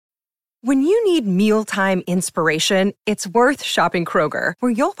When you need mealtime inspiration, it's worth shopping Kroger,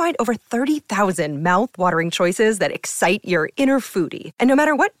 where you'll find over 30,000 mouth-watering choices that excite your inner foodie. And no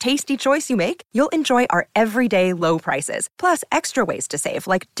matter what tasty choice you make, you'll enjoy our everyday low prices, plus extra ways to save,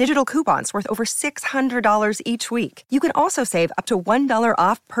 like digital coupons worth over $600 each week. You can also save up to $1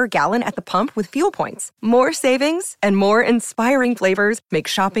 off per gallon at the pump with fuel points. More savings and more inspiring flavors make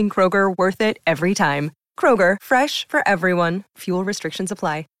shopping Kroger worth it every time. Kroger, fresh for everyone. Fuel restrictions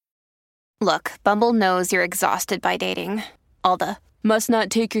apply. Look, Bumble knows you're exhausted by dating. All the, must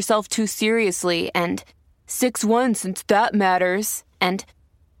not take yourself too seriously, and 6'1" since that matters, and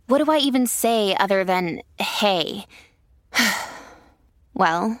what do I even say other than, hey?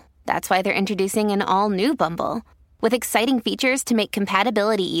 Well, that's why they're introducing an all-new Bumble, with exciting features to make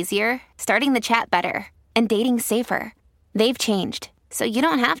compatibility easier, starting the chat better, and dating safer. They've changed, so you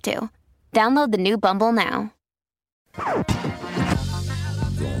don't have to. Download the new Bumble now.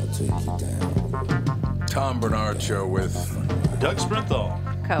 Tom Bernard Show with Doug Sprinthal,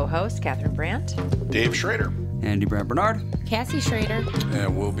 co-host Catherine Brandt, Dave Schrader, Andy Brandt Bernard, Cassie Schrader.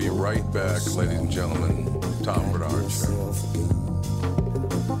 And we'll be right back, ladies and gentlemen. Tom Bernard Show.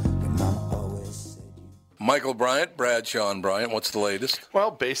 Michael Bryant, Bradshaw and Bryant, what's the latest?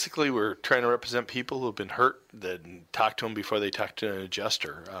 Well, basically, we're trying to represent people who have been hurt, then talk to them before they talk to an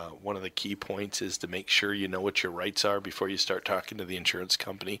adjuster. One of the key points is to make sure you know what your rights are before you start talking to the insurance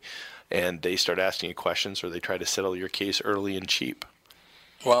company, and they start asking you questions or they try to settle your case early and cheap.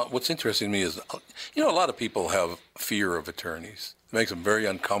 Well, what's interesting to me is, a lot of people have fear of attorneys. It makes them very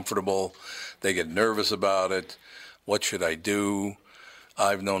uncomfortable. They get nervous about it. What should I do?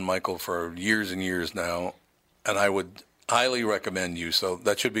 I've known Michael for years and years now, and I would highly recommend you. So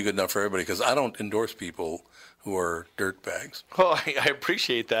that should be good enough for everybody, because I don't endorse people who are dirtbags. Well, I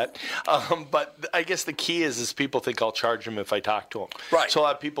appreciate that. But I guess the key is people think I'll charge them if I talk to them. Right. So a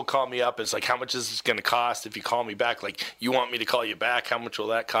lot of people call me up. It's like, how much is this going to cost if you call me back? Like, you want me to call you back? How much will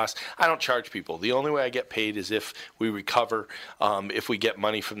that cost? I don't charge people. The only way I get paid is if we recover, if we get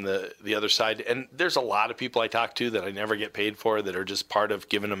money from the other side. And there's a lot of people I talk to that I never get paid for that are just part of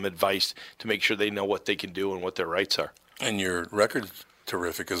giving them advice to make sure they know what they can do and what their rights are. And your record's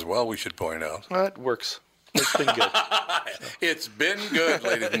terrific as well, we should point out. Well, it works. It's been good. It's been good,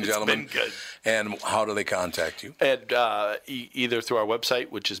 ladies and gentlemen. It's been good. And how do they contact you? And either through our website,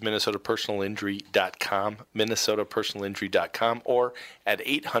 which is minnesotapersonalinjury.com, minnesotapersonalinjury.com, or at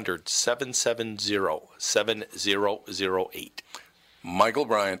 800-770-7008. Michael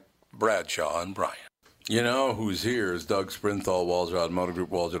Bryant, Bradshaw and Bryant. You know who's here is Doug Sprinthal, Walzer Automotive Group,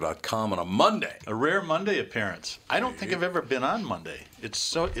 Walzer.com on a Monday. A rare Monday appearance. I don't think I've ever been on Monday. It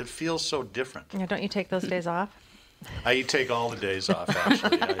feels so different. Yeah, don't you take those days off? I take all the days off,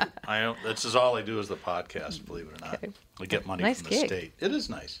 actually. I don't. This is all I do is the podcast, believe it or not. Okay. I get money Nice from the gig. state. It is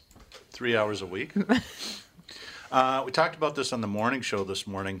nice. 3 hours a week. We talked about this on the morning show this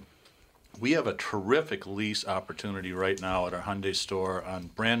morning. We have a terrific lease opportunity right now at our Hyundai store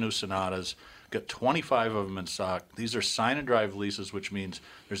on brand new Sonatas. Got 25 of them in stock. These are sign and drive leases, which means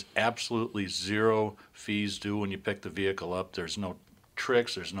there's absolutely zero fees due when you pick the vehicle up. There's no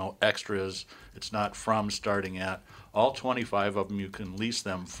tricks. There's no extras. It's not from, starting at. All 25 of them, you can lease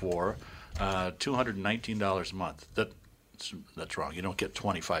them for $219 a month. That's wrong. You don't get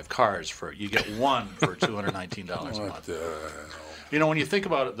 25 cars for it. You get one for $219 a month. When you think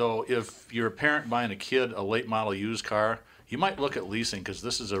about it, though, if you're a parent buying a kid a late model used car, you might look at leasing, because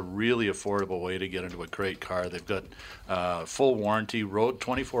this is a really affordable way to get into a great car. They've got full warranty,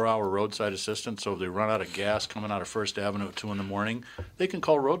 24-hour roadside assistance, so if they run out of gas coming out of First Avenue at 2 in the morning, they can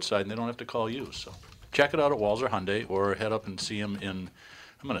call roadside and they don't have to call you. So check it out at Walzer Hyundai, or head up and see them in,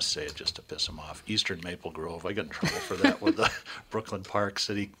 I'm going to say it just to piss them off, Eastern Maple Grove. I got in trouble for that with the Brooklyn Park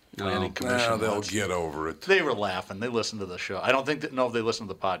City Planning Commission. They'll get over it. They were laughing. They listened to the show. I don't think they know if they listen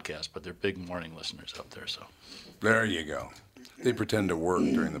to the podcast, but they're big morning listeners out there. So there you go. They pretend to work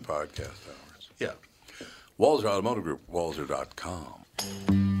during the podcast hours. Yeah. Walzer Automotive Group, Walzer.com.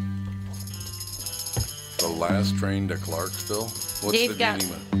 The last train to Clarksville? What's Dave the meaning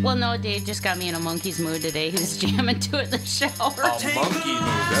of it? Well, no, Dave just got me in a monkey's mood today. He was jamming to it in the shower. A monkey mood,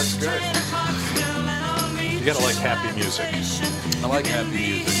 that's good. You got to like happy music. I like happy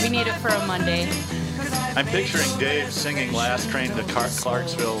music. We need it for a Monday. I'm picturing Dave singing Last Train to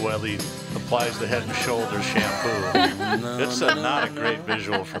Clarksville while he applies the Head and Shoulders shampoo. It's not a great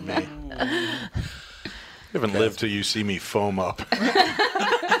visual for me. You haven't lived till you see me foam up.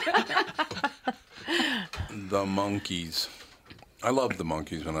 The Monkees. I loved the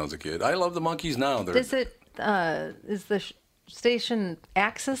Monkees when I was a kid. I love the Monkees now. Is the station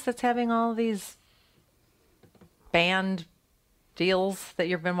Axis that's having all these band deals that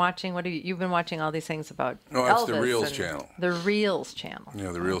you've been watching? You've been watching all these things about No, that's the Elvis Reels and channel. The Reels channel.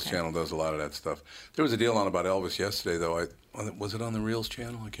 Yeah, the Reels channel does a lot of that stuff. There was a deal on about Elvis yesterday, though. Was it on the Reels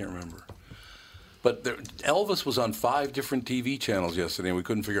channel? I can't remember. But Elvis was on 5 different TV channels yesterday, and we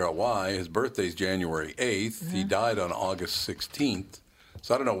couldn't figure out why. His birthday's January 8th. He died on August 16th.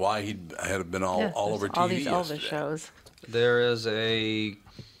 So I don't know why he had been all over TV all these yesterday. Elvis shows. There is a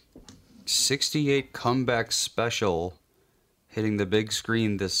 68 comeback special hitting the big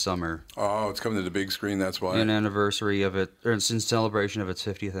screen this summer. Oh, it's coming to the big screen, that's why. In anniversary of it, or it's in celebration of its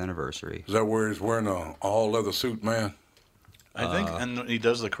 50th anniversary. Is that where he's wearing a all-leather suit, man? I think, and he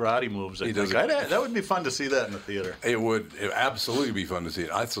does the karate moves. That would be fun to see that in the theater. It would absolutely be fun to see it.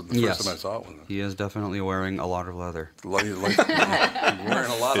 The first time I saw it was he is definitely wearing a lot of leather. Wearing a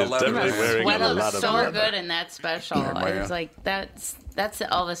lot of leather. Definitely wearing a lot of so leather. good in that special. Yeah, It's like that's the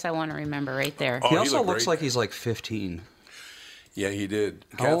Elvis I want to remember right there. Oh, He also looked looks great. like he's like 15. Yeah, he did.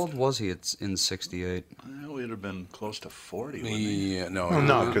 How old was he in 68? Well, he'd have been close to 40, wouldn't he? Yeah, no,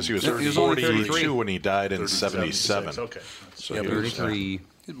 No, because he was He was only 33. 42 when he died in 77. Okay. So Yeah, he but was, 33.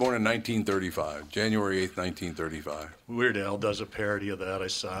 He was born in 1935, January 8th, 1935. Weird Al does a parody of that. I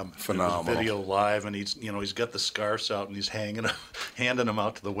saw him. Phenomenal. It was a video live, and he's got the scarves out, and he's handing them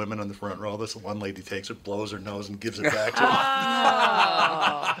out to the women in the front row. This one lady takes it, blows her nose, and gives it back to him.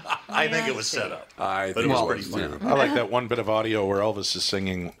 I think it was set up. But it was pretty funny. I like that one bit of audio where Elvis is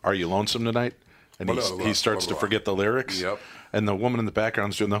singing "Are You Lonesome Tonight?" and he starts to forget the lyrics. Yep. And the woman in the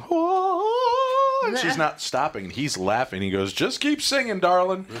background's doing the and she's not stopping. He's laughing. He goes, "Just keep singing,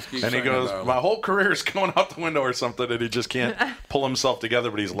 darling." keep And he singing, goes, darling. "My whole career is going out the window or something," and he just can't pull himself together.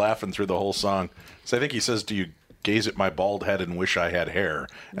 But he's laughing through the whole song. So I think he says, "Do you gaze at my bald head and wish I had hair?"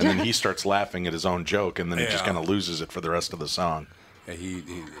 And then he starts laughing at his own joke, and then he just Yeah. kind of loses it for the rest of the song. Yeah, he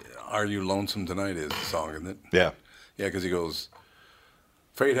 "Are You Lonesome Tonight" is the song, isn't it? Yeah. Yeah, because he goes,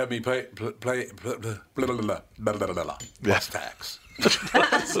 "Fate had me play blah, blah, blah, blah, blah, blah, blah, plus tax."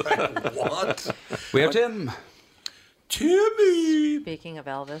 It's like, what? We have Tim. Timmy, Speaking of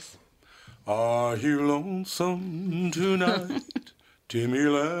Elvis, are you lonesome tonight? Timmy I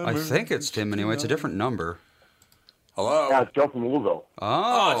Lambert. think it's Tim anyway. It's a different number. Hello? Yeah, it's Joe from Louisville.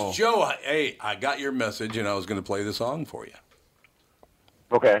 Oh, it's Joe. Hey, I got your message, and I was going to play the song for you.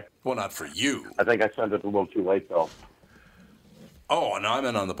 Okay. Well, not for you. I think I sent it a little too late, though. Oh, and I'm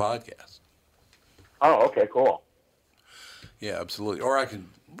in on the podcast. Oh, okay, cool. Yeah, absolutely. Or I could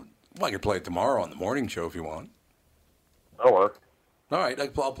play it tomorrow on the morning show if you want. That'll work. All right,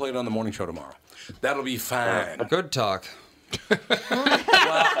 I'll play it on the morning show tomorrow. That'll be fine. Good talk. Well,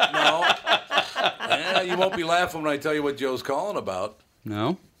 no. You won't be laughing when I tell you what Joe's calling about.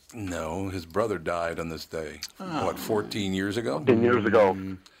 No? No, his brother died on this day. What, 14 years ago? 10 years ago.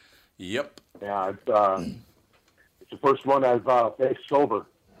 Yep. Yeah, it's the first one I've faced sober.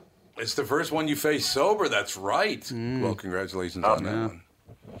 It's the first one you face sober. That's right. Well, congratulations on that one.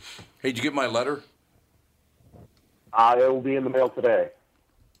 Hey, did you get my letter? It will be in the mail today.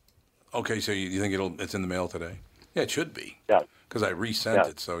 Okay, so you think it's in the mail today? Yeah, it should be. Yeah. Because I resent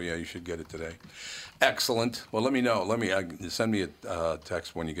it, so yeah, you should get it today. Excellent. Well, let me know. Send me a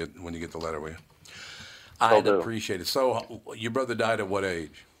text when you get the letter, will you? I'd appreciate it. So, your brother died at what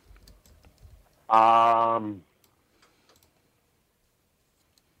age? Sorry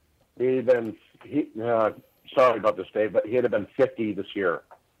about this, Dave, but he'd have been 50 this year.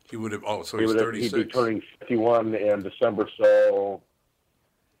 He would have. Oh, so he's 36. He'd be turning 51 in December, so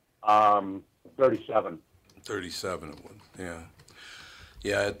 37. 37 it would. Yeah.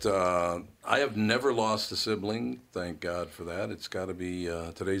 Yeah, I have never lost a sibling. Thank God for that. It's got to be,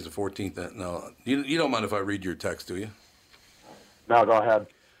 today's the 14th. No, you don't mind if I read your text, do you? No, go ahead. It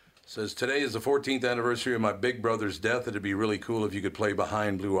says, today is the 14th anniversary of my big brother's death. It'd be really cool if you could play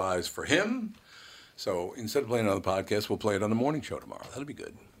Behind Blue Eyes for him. So instead of playing it on the podcast, we'll play it on the morning show tomorrow. That'll be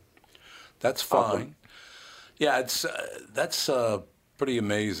good. That's fine. Awesome. Yeah, that's pretty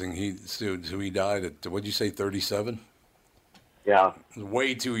amazing. He died at, what'd you say, 37? Yeah.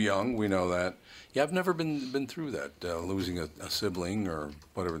 Way too young, we know that. Yeah, I've never been through that, losing a sibling or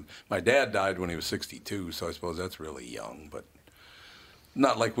whatever. My dad died when he was 62, so I suppose that's really young, but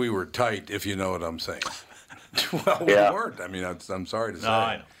not like we were tight, if you know what I'm saying. Well, Yeah. we weren't. I mean, I'm sorry to say. No,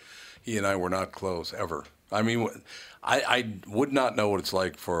 I know. He and I were not close, ever. I mean, I would not know what it's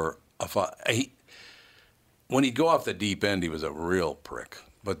like for when he'd go off the deep end, he was a real prick.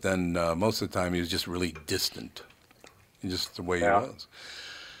 But then most of the time, he was just really distant. Just the way he was.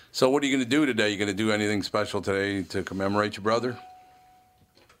 So what are you going to do today? You going to do anything special today to commemorate your brother?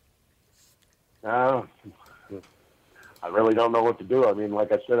 I really don't know what to do. I mean,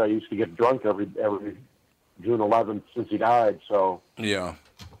 like I said, I used to get drunk every June 11th since he died. So Yeah.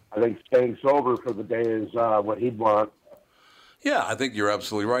 I think staying sober for the day is what he'd want. Yeah, I think you're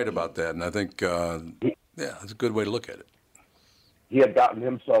absolutely right about that. And I think, that's a good way to look at it. He had gotten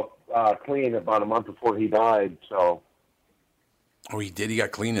himself clean about a month before he died. So Oh, he did? He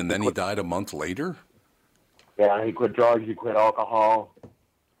got clean and then he died a month later? yeah, he quit drugs, he quit alcohol.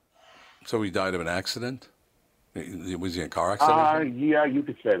 So he died of an accident? Was he in a car accident? Yeah, you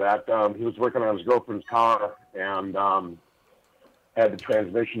could say that. He was working on his girlfriend's car and had the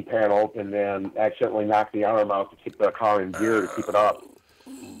transmission pan open and accidentally knocked the arm out to keep the car in gear to keep it up.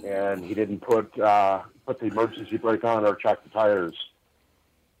 And he didn't put the emergency brake on or check the tires.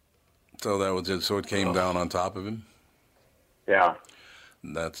 So that was it. So it came down on top of him? Yeah.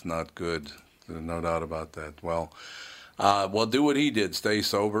 That's not good. There's no doubt about that. Well, do what he did. Stay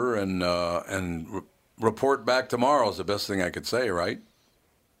sober and report back tomorrow is the best thing I could say, right?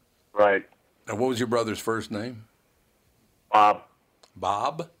 Right. And what was your brother's first name? Bob.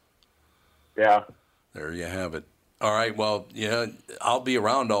 Bob? Yeah. There you have it. All right. Well, yeah, I'll be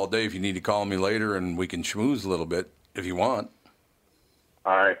around all day if you need to call me later, and we can schmooze a little bit if you want.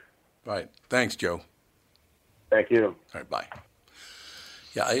 All right. All right. Thanks, Joe. Thank you. All right. Bye.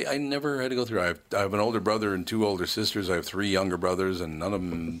 Yeah, I never had to go through. I have an older brother and 2 older sisters. I have 3 younger brothers, and none of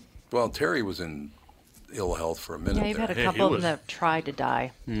them. Well, Terry was in ill health for a minute. Yeah, you've had a couple of them that tried to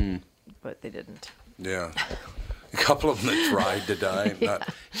die, but they didn't. Yeah. A couple of them that tried to die. Yeah.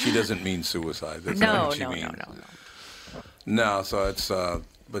 She doesn't mean suicide. That's not what she means. No. No, so it's,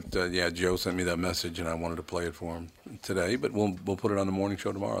 Joe sent me that message, and I wanted to play it for him today, but we'll put it on the morning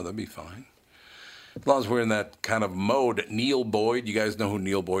show tomorrow. That'd be fine. As long as we're in that kind of mode. Neil Boyd, you guys know who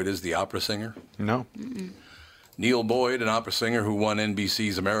Neil Boyd is, the opera singer? No. Mm-mm. Neil Boyd, an opera singer who won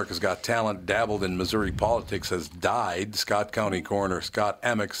NBC's America's Got Talent, dabbled in Missouri politics, has died. Scott County Coroner Scott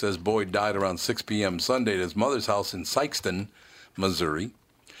Amick says Boyd died around 6 p.m. Sunday at his mother's house in Sikeston, Missouri.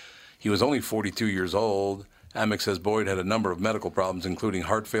 He was only 42 years old. Amick says Boyd had a number of medical problems, including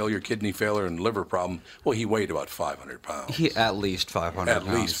heart failure, kidney failure, and liver problem. Well, he weighed about 500 pounds. He at least 500 At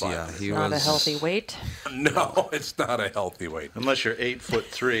pounds. least 500. Yeah, he Not was a healthy weight. No, it's not a healthy weight. Unless you're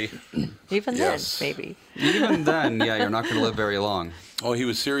 8'3". Even Yes. then, maybe. Even then, yeah, you're not going to live very long. Oh, he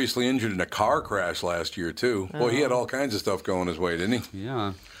was seriously injured in a car crash last year, too. Boy, he had all kinds of stuff going his way, didn't he?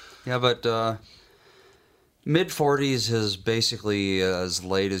 Yeah. Yeah, but mid-40s is basically as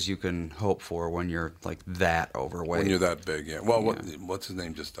late as you can hope for when you're, like, that overweight. When you're that big, yeah. Well, what's his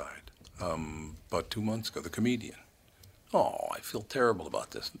name just died? About 2 months ago, the comedian. Oh, I feel terrible about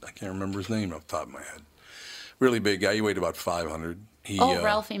this. I can't remember his name off the top of my head. Really big guy. He weighed about 500.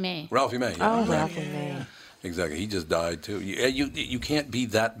 Ralphie May. Ralphie May. Yeah. Oh, Ralphie May. Exactly. He just died, too. You can't be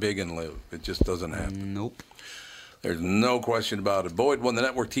that big and live. It just doesn't happen. Nope. There's no question about it. Boyd won the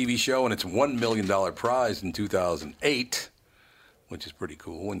network TV show and its $1 million prize in 2008, which is pretty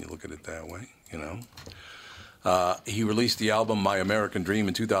cool when you look at it that way, you know. He released the album My American Dream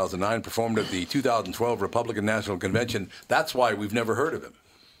in 2009, performed at the 2012 Republican National Convention. That's why we've never heard of him.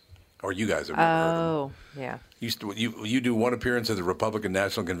 Or you guys have never heard of him. Oh, yeah. You do one appearance at the Republican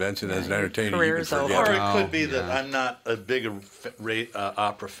National Convention as an entertainer. career's you can over. forget Or it. it could be that I'm not a big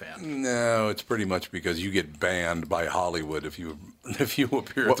opera fan. No, it's pretty much because you get banned by Hollywood if you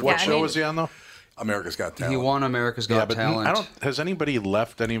appear at the What show was he on, though? America's Got Talent. He won America's Got but Talent. has anybody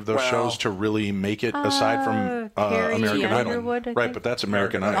left any of those Well, shows to really make it aside from Carrie American Underwood, I Idol? Right, think. but that's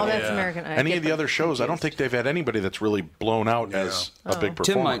American Idol. Oh, that's American Idol. Any I of the get other shows, I don't think they've had anybody that's really blown out as a big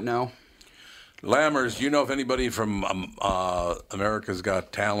performer. Tim might know. Lammers, do you know if anybody from America's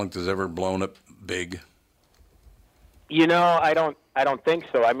Got Talent has ever blown up big? You know, I don't think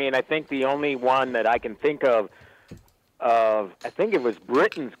so. I mean, I think the only one that I can think of, I think it was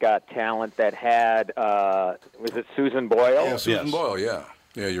Britain's Got Talent that had, was it Susan Boyle? Yeah, Susan Boyle, yeah.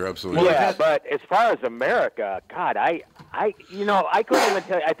 Yeah, you're absolutely Yeah, right. but as far as America, God, I couldn't even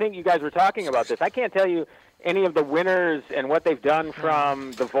tell you. I think you guys were talking about this. I can't tell you any of the winners and what they've done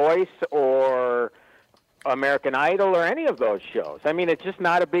from The Voice or American Idol or any of those shows. I mean, it's just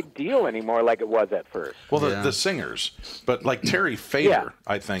not a big deal anymore like it was at first. Well, the singers, but like Terry Fader,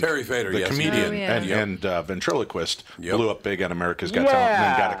 I think. Terry Fader, the yes. comedian Oh, yeah. and ventriloquist, Yep. blew up big on America's Got Talent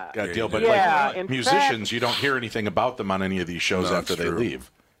and then got a deal. But like in musicians, you don't hear anything about them on any of these shows No, after it's they true. leave.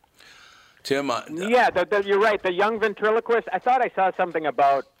 Tim, Yeah, you're right. The young ventriloquist, I thought I saw something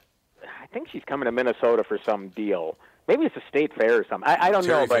about, I think she's coming to Minnesota for some deal. Maybe it's a state fair or something. I don't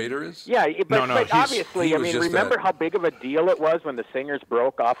Terry know. But Fader is? Yeah, but, No, but obviously, he I was mean, just remember that- how big of a deal it was when the singers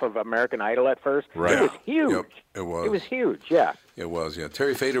broke off of American Idol at first? Right. It was huge. Yep, it was. It was huge, yeah. It was, yeah.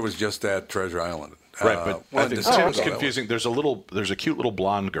 Terry Fader was just at Treasure Island. Right, but I think December, it's that confusing. There's a cute little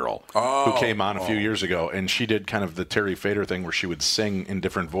blonde girl who came on a few years ago, and she did kind of the Terry Fader thing where she would sing in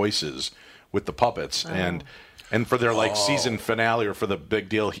different voices with the puppets, and for their season finale or for the big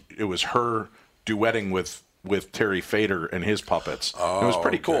deal, it was her duetting with Terry Fader and his puppets. It was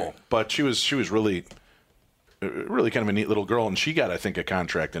pretty cool, but she was really kind of a neat little girl, and she got, I think, a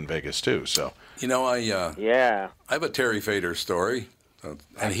contract in Vegas too. So You know, I have a Terry Fader story.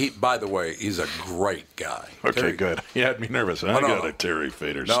 And he, by the way, he's a great guy. Okay, Terry, good. You had me nervous. I got a Terry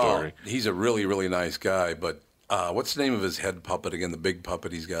Fader story. He's a really, really nice guy. But what's the name of his head puppet again? The big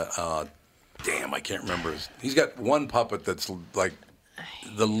puppet he's got. Damn, I can't remember. He's got one puppet that's like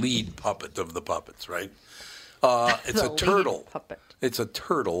the lead puppet of the puppets, right? It's a turtle. Puppet. It's a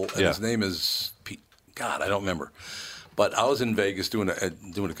turtle, and his name is God, I don't remember. But I was in Vegas doing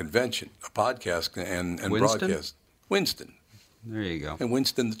a convention, a podcast, and Winston? broadcast. Winston. There you go. And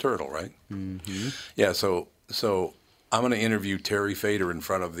Winston the turtle, right? Mm-hmm. Yeah, so I'm going to interview Terry Fader in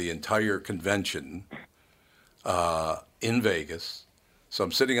front of the entire convention in Vegas. So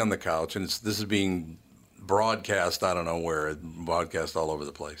I'm sitting on the couch, and this is being broadcast, I don't know where, broadcast all over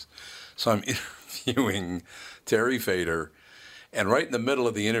the place. So I'm interviewing Terry Fader, and right in the middle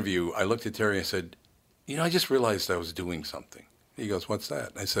of the interview, I looked at Terry and I said, I just realized I was doing something. He goes, what's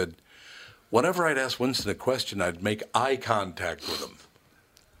that? And I said, whenever I'd ask Winston a question, I'd make eye contact with him.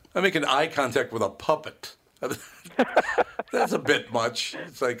 I'm making eye contact with a puppet. That's a bit much.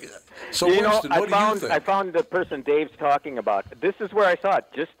 It's like, so Winston, what do you think? I found the person Dave's talking about. This is where I saw it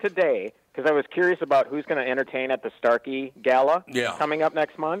just today because I was curious about who's going to entertain at the Starkey Gala coming up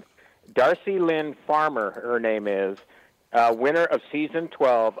next month. Darcy Lynn Farmer, her name is, winner of season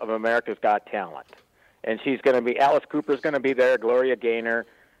 12 of America's Got Talent. And she's going to be, Alice Cooper's going to be there, Gloria Gaynor.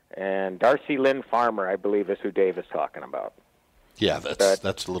 And Darcy Lynn Farmer, I believe, is who Dave is talking about. Yeah,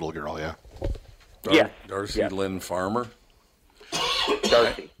 that's the little girl, yeah. Yes. Darcy Lynn Farmer?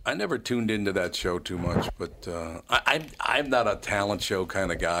 Darcy. I never tuned into that show too much, but I'm not a talent show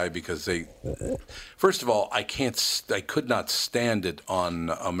kind of guy because first of all, I could not stand it on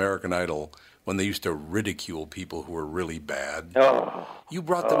American Idol when they used to ridicule people who were really bad. You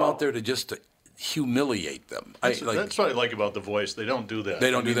brought them out there to humiliate them. That's what I like about The Voice. They don't do that.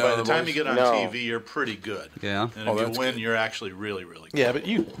 They don't do that. By the time Voice? you get on TV, you're pretty good. Yeah. And if you win, you're actually really, really good. Yeah,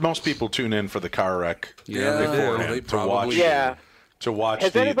 but most people tune in for the car wreck. Yeah, they do. They to watch. Yeah. To watch.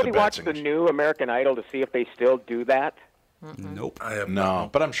 Has anybody the watched the new American Idol to see if they still do that? Nope. I have No,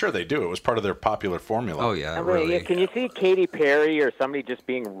 but I'm sure they do. It was part of their popular formula. Oh yeah, I mean, really. Can you see Katy Perry or somebody just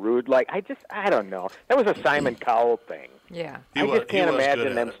being rude? I don't know. That was a Simon Cowell thing. Yeah. I just can't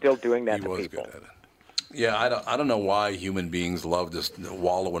imagine them still doing that He to was people. good at it. Yeah, I don't know why human beings love to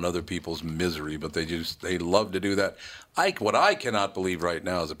wallow in other people's misery, but they love to do that. What I cannot believe right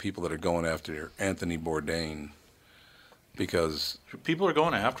now is the people that are going after Anthony Bourdain because people are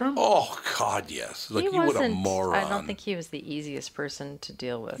going after him. Oh God, yes! Like you what a moron. I don't think he was the easiest person to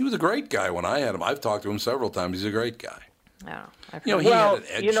deal with. He was a great guy when I had him. I've talked to him several times. He's a great guy. I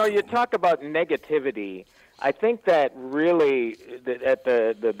You talk about negativity. I think that really at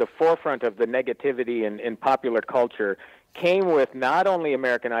the forefront of the negativity in popular culture came with not only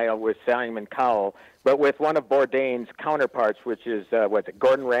American Idol with Simon Cowell, but with one of Bourdain's counterparts, which is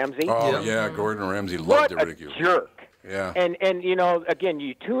Gordon Ramsay. Oh yeah, Gordon Ramsay loved to ridicule. What a jerk! Yeah. And again,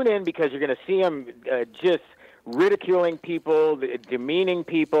 you tune in because you're going to see him just ridiculing people, demeaning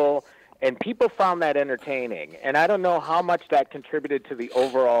people, and people found that entertaining. And I don't know how much that contributed to the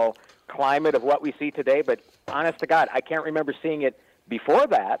overall climate of what we see today, but honest to God, I can't remember seeing it before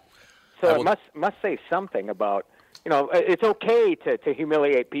that. So it must say something about, it's okay to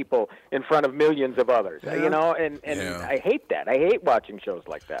humiliate people in front of millions of others, and I hate that. I hate watching shows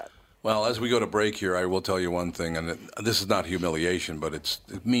like that. Well, as we go to break here, I will tell you one thing, and this is not humiliation, but it's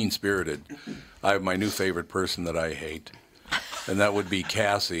mean-spirited. I have my new favorite person that I hate, and that would be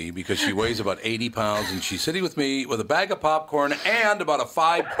Cassie, because she weighs about 80 pounds, and she's sitting with me with a bag of popcorn and about a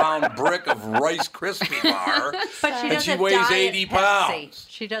 5-pound brick of Rice Krispie bar, but and she weighs 80 pounds.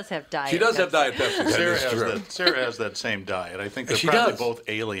 She does have diet. She does have diet Pepsi. Sarah has that same diet. I think they're She probably does. both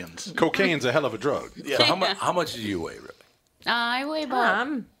aliens. Cocaine's a hell of a drug. So how much do you weigh, really? I weigh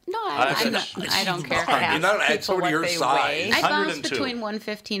about No, I don't care. You're not at sort of your size. I bounce 102. between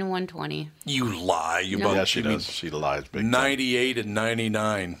 115 and 120. You lie. You No. both. Yeah, she does. She lies big time. 98 and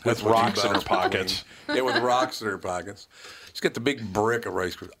 99. With That's what you rocks in her bounce between. pockets. Yeah, with rocks in her pockets. She's got the big brick of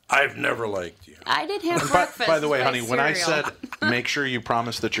Rice Krispies. I've never liked you. I did have By, breakfast. by the way, with honey, when I cereal. said make sure you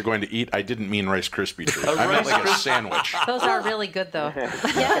promise that you're going to eat, I didn't mean Rice Krispie treat. A I meant Rice like a Krispie- sandwich. Those are really good, though.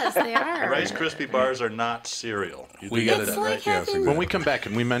 Yes, they are. Rice Krispie bars are not cereal. You We do got know it. that, like right? Yes, having- When we come back,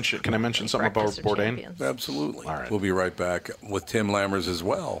 can I mention something about Breakfast of Bourdain? champions. Absolutely. All right. We'll be right back with Tim Lammers as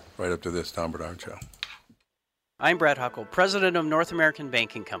well, right up to this Tom Bernard Show. I'm Brad Huckle, president of North American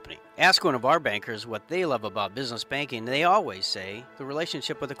Banking Company. Ask one of our bankers what they love about business banking. They always say the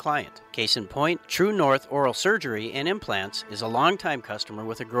relationship with the client. Case in point, True North Oral Surgery and Implants is a longtime customer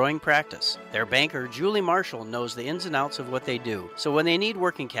with a growing practice. Their banker, Julie Marshall, knows the ins and outs of what they do. So when they need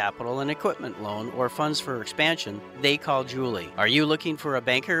working capital, an equipment loan, or funds for expansion, they call Julie. Are you looking for a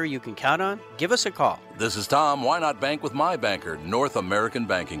banker you can count on? Give us a call. This is Tom. Why not bank with my banker, North American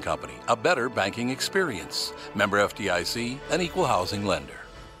Banking Company? A better banking experience. Member FDIC, an equal housing lender.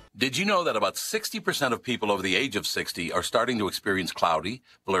 Did you know that about 60% of people over the age of 60 are starting to experience cloudy,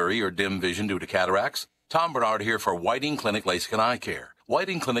 blurry, or dim vision due to cataracts? Tom Bernard here for Whiting Clinic LASIK and Eye Care.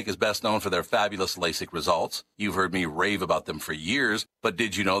 Whiting Clinic is best known for their fabulous LASIK results. You've heard me rave about them for years, but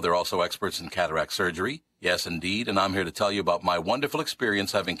did you know they're also experts in cataract surgery? Yes, indeed, and I'm here to tell you about my wonderful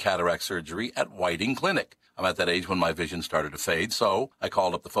experience having cataract surgery at Whiting Clinic. I'm at that age when my vision started to fade, so I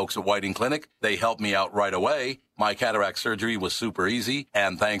called up the folks at Whiting Clinic. They helped me out right away. My cataract surgery was super easy,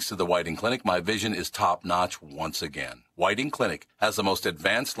 and thanks to the Whiting Clinic, my vision is top-notch once again. Whiting Clinic has the most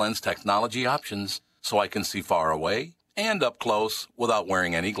advanced lens technology options, so I can see far away and up close without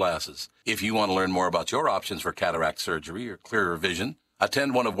wearing any glasses. If you want to learn more about your options for cataract surgery or clearer vision,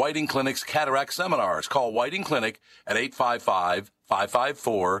 attend one of Whiting Clinic's cataract seminars. Call Whiting Clinic at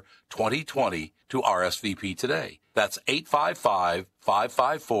 855-554-2020 to RSVP today. That's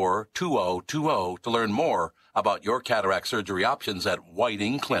 855-554-2020 to learn more about your cataract surgery options at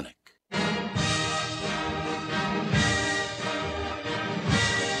Whiting Clinic.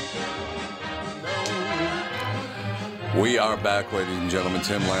 We are back, ladies and gentlemen.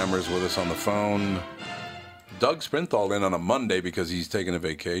 Tim Lammers with us on the phone. Doug Sprinthal in on a Monday because he's taking a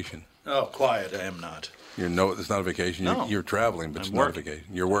vacation. Oh, quiet. I am not. It's not a vacation. No. You're traveling, but I'm it's not a working. vacation.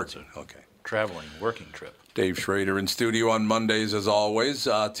 You're working. Okay. Traveling, working trip. Dave Schrader in studio on Mondays as always.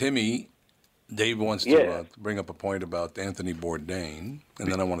 Timmy, Dave wants to bring up a point about Anthony Bourdain,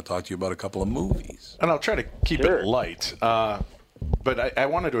 and then I want to talk to you about a couple of movies. And I'll try to keep it light. But I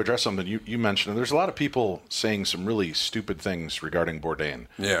wanted to address something you mentioned. There's a lot of people saying some really stupid things regarding Bourdain.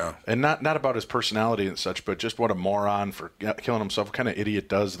 Yeah. And not about his personality and such, but just what a moron for killing himself. What kind of idiot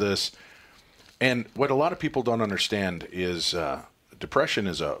does this? And what a lot of people don't understand is depression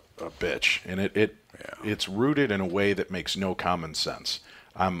is a bitch, and it's rooted in a way that makes no common sense.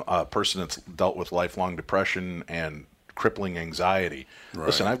 I'm a person that's dealt with lifelong depression and crippling anxiety. Right.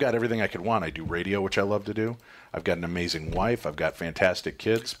 Listen, I've got everything I could want. I do radio, which I love to do. I've got an amazing wife. I've got fantastic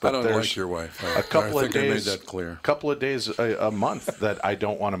kids. But I don't there's like your wife. a couple I of think I made days, that clear. couple of days a month that I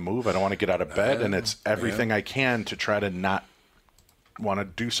don't want to move. I don't want to get out of bed, and it's everything I can to try to not want to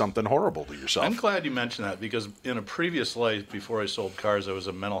do something horrible to yourself. I'm glad you mentioned that because in a previous life, before I sold cars, I was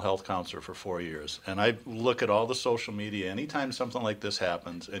a mental health counselor for 4 years. And I look at all the social media anytime something like this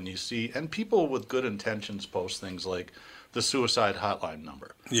happens, and you see, and people with good intentions post things like the suicide hotline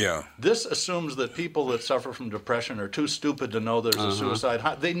number. Yeah. This assumes that people that suffer from depression are too stupid to know there's a suicide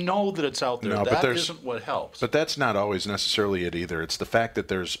hotline. They know that it's out there. No, that isn't what helps. But that's not always necessarily it either. It's the fact that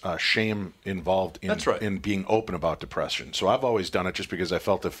there's shame involved in being open about depression. So I've always done it just because I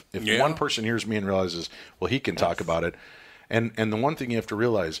felt if one person hears me and realizes, well, he can talk about it. And the one thing you have to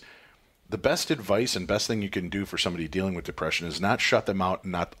realize, the best advice and best thing you can do for somebody dealing with depression is not shut them out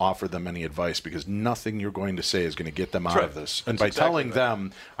and not offer them any advice, because nothing you're going to say is going to get them out of this. And by telling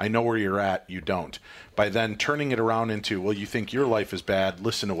them, I know where you're at, you don't. By then turning it around into, well, you think your life is bad,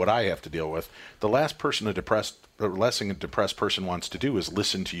 listen to what I have to deal with. The last thing a depressed person wants to do is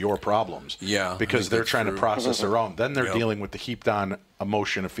listen to your problems. Yeah. Because they're trying to process their own. Then they're Yep. dealing with the heaped on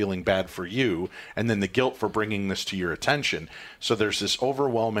emotion of feeling bad for you, and then the guilt for bringing this to your attention. So there's this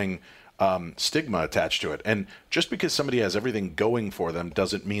overwhelming stigma attached to it. And just because somebody has everything going for them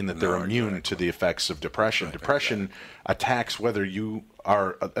doesn't mean that they're immune to the effects of depression. Depression attacks whether you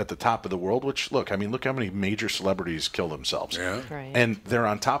are at the top of the world, which, look how many major celebrities kill themselves. Yeah. Right. And they're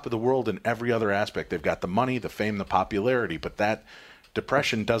on top of the world in every other aspect. They've got the money, the fame, the popularity, but that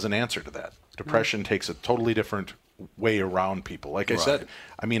depression doesn't answer to that. Depression takes a totally different way around people. Like I said,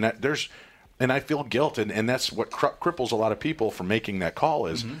 I mean, there's And I feel guilt, and that's what cripples a lot of people from making that call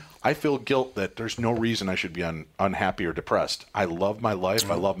is I feel guilt that there's no reason I should be unhappy or depressed. I love my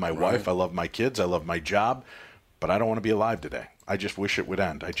life. I love my wife. I love my kids. I love my job. But I don't want to be alive today. I just wish it would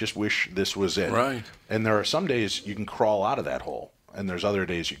end. I just wish this was it. Right. And there are some days you can crawl out of that hole, and there's other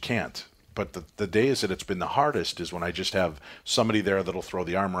days you can't. But the days that it's been the hardest is when I just have somebody there that'll throw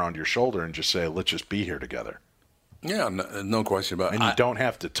the arm around your shoulder and just say, let's just be here together. Yeah, no question about it. And you don't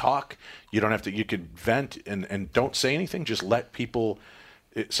have to talk. You don't have to. You could vent and don't say anything. Just let people.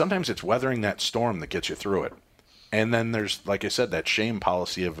 Sometimes it's weathering that storm that gets you through it. And then there's, like I said, that shame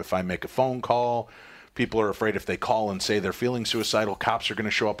policy of if I make a phone call, people are afraid if they call and say they're feeling suicidal, cops are going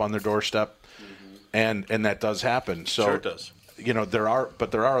to show up on their doorstep, and that does happen. So Sure it does. You know, there are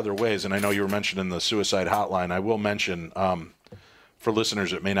other ways. And I know you were mentioning the suicide hotline. I will mention. For listeners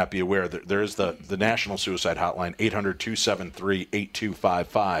that may not be aware, there is the National Suicide Hotline,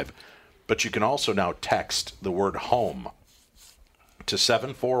 800-273-8255. But you can also now text the word home to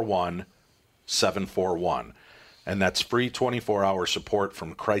 741-741. And that's free 24-hour support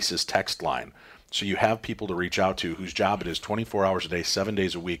from Crisis Text Line. So you have people to reach out to whose job it is 24 hours a day, 7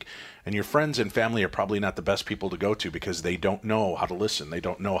 days a week. And your friends and family are probably not the best people to go to because they don't know how to listen. They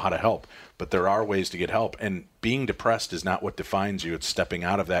don't know how to help. But there are ways to get help. And being depressed is not what defines you. It's stepping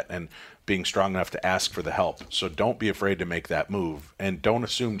out of that and being strong enough to ask for the help. So don't be afraid to make that move. And don't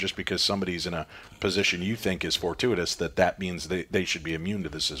assume just because somebody's in a position you think is fortuitous that means they should be immune to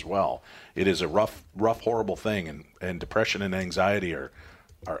this as well. It is a rough, horrible thing. And depression and anxiety are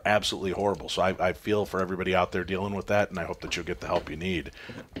absolutely horrible. So I feel for everybody out there dealing with that, and I hope that you'll get the help you need.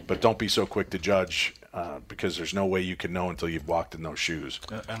 But don't be so quick to judge because there's no way you can know until you've walked in those shoes.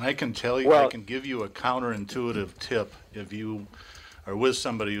 And I can tell you, I can give you a counterintuitive tip if you are with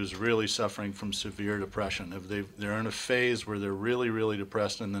somebody who's really suffering from severe depression. If they're in a phase where they're really, really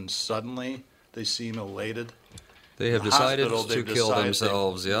depressed and then suddenly they seem elated. They have decided to kill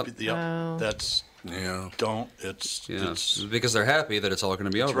themselves, yep. That's... Yeah. Don't. It's because they're happy that it's all going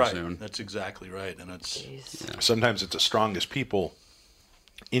to be over soon. That's exactly right. And it's sometimes it's the strongest people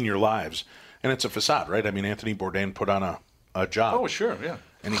in your lives, and it's a facade, right? I mean, Anthony Bourdain put on a job. Oh, sure, yeah.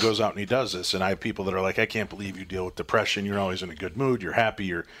 And he goes out and he does this, and I have people that are like, I can't believe you deal with depression. You're always in a good mood. You're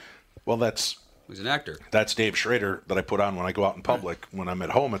happy. Well, he's an actor. That's Dave Schrader that I put on when I go out in public. When I'm at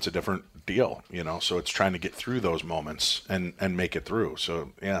home, it's a different deal, you know. So it's trying to get through those moments and make it through.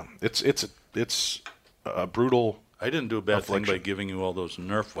 So yeah, it's a brutal. I didn't do a bad thing by giving you all those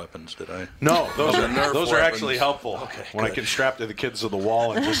Nerf weapons, did I? No, those are Nerf those are actually helpful. Okay, when I can strap to the kids of the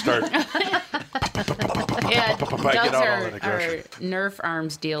wall and just start. Yeah, Doug's our Nerf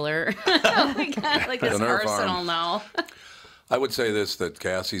arms dealer. We got like this arsenal now. I would say this, that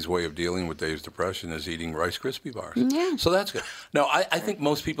Cassie's way of dealing with Dave's depression is eating Rice Krispie bars. Yeah. So that's good. No, I think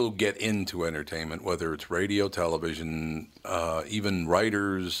most people who get into entertainment, whether it's radio, television, even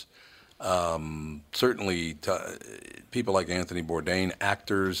writers, certainly people like Anthony Bourdain,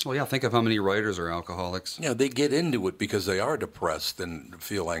 actors. Well, yeah, think of how many writers are alcoholics. Yeah, they get into it because they are depressed and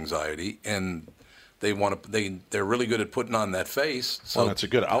feel anxiety, and they want to. They're really good at putting on that face. So it's a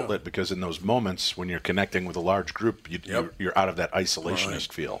good outlet because in those moments when you're connecting with a large group, you're out of that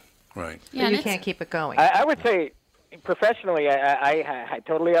isolationist feel. Right. Yeah, you can't keep it going. I would say, professionally, I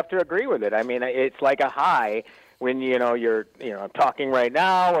totally have to agree with it. I mean, it's like a high when you're I'm talking right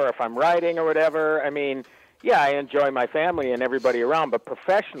now, or if I'm writing or whatever. I mean, yeah, I enjoy my family and everybody around, but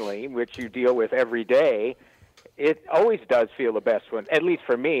professionally, which you deal with every day, it always does feel the best when, at least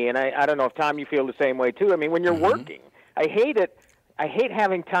for me, and I don't know if, Tom, you feel the same way too. I mean, when you're working, I hate it. I hate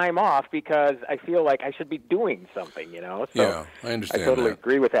having time off because I feel like I should be doing something, So yeah, I understand I totally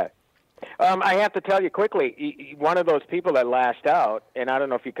agree with that. I have to tell you quickly, one of those people that lashed out, and I don't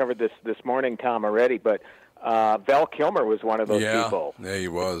know if you covered this morning, Tom, already, but Val Kilmer was one of those people. Yeah, he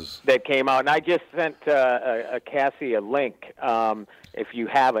was. That came out, and I just sent Cassie a link if you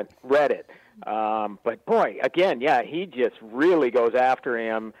haven't read it. But boy, again, he just really goes after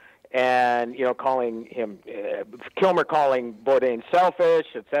him, and calling him Kilmer calling Bourdain selfish,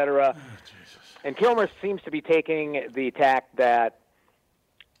 etc. And Kilmer seems to be taking the tack that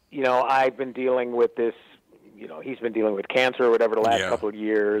I've been dealing with this. He's been dealing with cancer or whatever the last couple of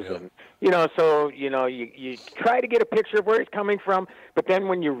years, and so you try to get a picture of where he's coming from, but then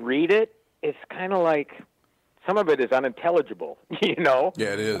when you read it, it's kind of like some of it is unintelligible. Yeah,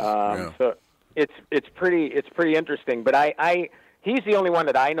 it is. So it's pretty interesting. But he's the only one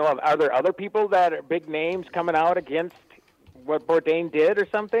that I know of. Are there other people that are big names coming out against what Bourdain did or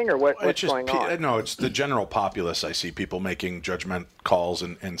something, or what's going on? No, it's the general populace. I see people making judgment calls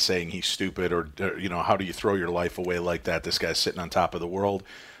and saying he's stupid or how do you throw your life away like that? This guy's sitting on top of the world.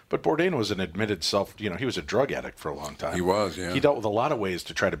 But Bourdain was an admitted he was a drug addict for a long time. He was, yeah. He dealt with a lot of ways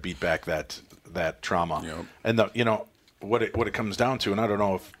to try to beat back that trauma. Yep. And what it comes down to, and I don't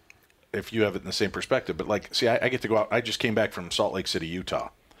know if you have it in the same perspective, but I get to go out. I just came back from Salt Lake City, Utah,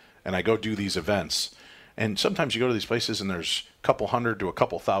 and I go do these events. And sometimes you go to these places and there's a couple hundred to a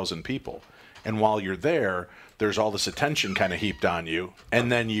couple thousand people. And while you're there, there's all this attention kind of heaped on you. And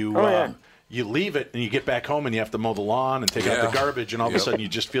then you leave it and you get back home and you have to mow the lawn and take out the garbage. And all of a sudden you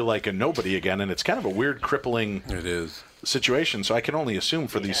just feel like a nobody again. And it's kind of a weird, crippling situation. So I can only assume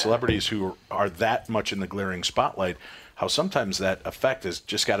for these celebrities who are that much in the glaring spotlight, how sometimes that effect has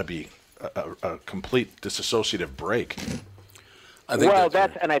just got to be a complete disassociative break. I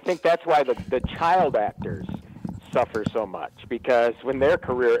think that's why the child actors suffer so much, because when their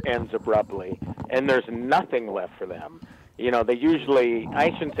career ends abruptly and there's nothing left for them, they usually,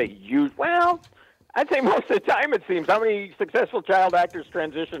 I shouldn't say I'd say most of the time it seems. How many successful child actors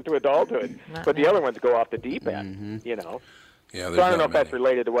transition to adulthood, but the other ones go off the deep end, Yeah, so I don't know if that's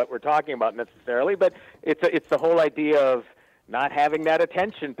related to what we're talking about necessarily, but it's the whole idea of not having that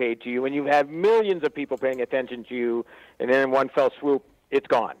attention paid to you, and you have millions of people paying attention to you, and then in one fell swoop, it's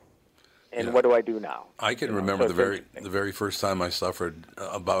gone. And what do I do now? I can remember the very first time I suffered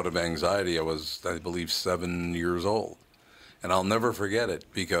a bout of anxiety. I was, I believe, 7 years old. And I'll never forget it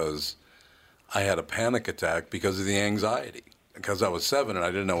because I had a panic attack because of the anxiety. Because I was 7 and I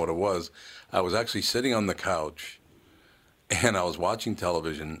didn't know what it was. I was actually sitting on the couch and I was watching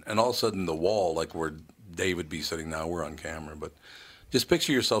television, and all of a sudden the wall, like where Dave would be sitting now, we're on camera, but just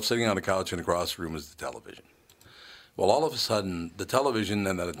picture yourself sitting on a couch and across the room is the television. Well, all of a sudden, the television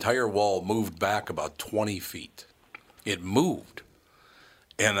and that entire wall moved back about 20 feet. It moved.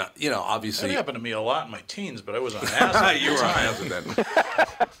 And, obviously... That happened to me a lot in my teens, but I was on acid. You were on acid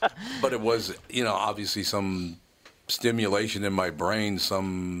then. But it was, obviously some stimulation in my brain,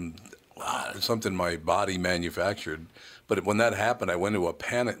 something my body manufactured. But when that happened, I went into a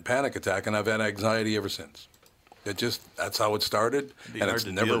panic attack, and I've had anxiety ever since. That's how it started, and it's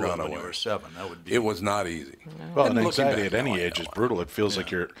never gone away. When you were 7, that would be. It was not easy. Well, and anxiety at any age is brutal. It feels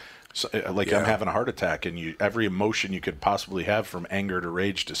like you're, I'm having a heart attack, and every emotion you could possibly have, from anger to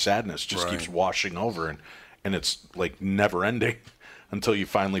rage to sadness, just keeps washing over, and it's like never ending until you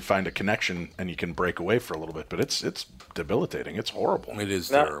finally find a connection and you can break away for a little bit. But it's debilitating. It's horrible. It is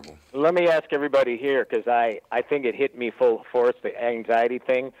terrible. Let me ask everybody here, because I think it hit me full force, the anxiety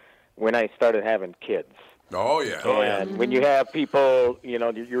thing, when I started having kids. Oh, yeah. And when you have people,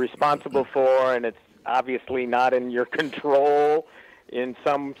 you're responsible for, and it's obviously not in your control in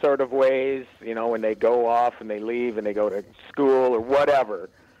some sort of ways, when they go off and they leave and they go to school or whatever,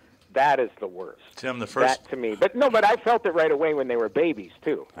 that is the worst. Tim, the first... That to me. But I felt it right away when they were babies,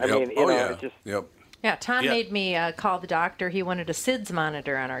 too. I mean, it just... Yep. Yeah, Tom made me call the doctor. He wanted a SIDS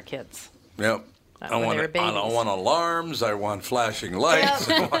monitor on our kids. Yep. I don't want alarms. I want flashing lights.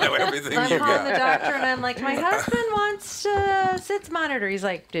 I want everything I'm you calling got. the doctor, and I'm like, my husband wants a SIDS monitor. He's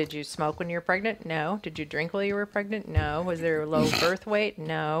like, did you smoke when you were pregnant? No. Did you drink while you were pregnant? No. Was there low birth weight?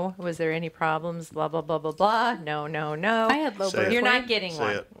 No. Was there any problems? Blah, blah, blah, blah, blah. No. I had low birth weight. You're not getting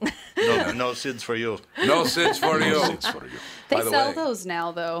one. No SIDS for you. No SIDS for you. No SIDS for you. They sell those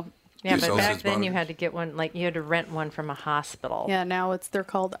now, though. Yeah, but back then you had to get one, you had to rent one from a hospital. Yeah, now they're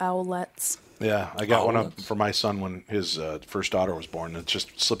called owlets. Yeah, I got one up for my son when his first daughter was born. It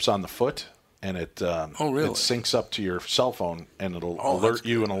just slips on the foot, and it syncs up to your cell phone, and it'll alert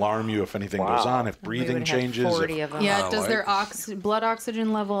you and alarm you if anything goes on, if breathing changes. 40 of them. Yeah, it does their blood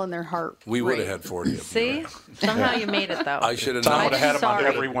oxygen level and their heart We would have had 40 of them. See? Somehow you made it, though. I should have Tom would have had them on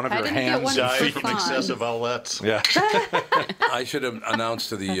Sorry. every one of your hands. Died from excessive outlets. Yeah. I should have announced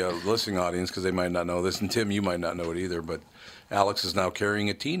to the listening audience, because they might not know this, and Tim, you might not know it either, but Alex is now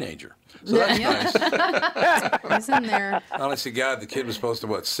carrying a teenager. So that's nice. He's in there. Honestly, God, the kid was supposed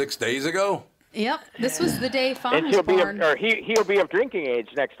to, 6 days ago? Yep. This was the day Fawn And was born. he'll be of drinking age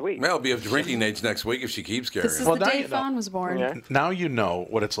next week. Well, he'll be of drinking age next week if she keeps carrying. This is the day Fawn was born. Yeah. Now you know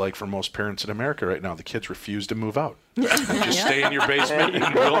what it's like for most parents in America right now. The kids refuse to move out. Just stay in your basement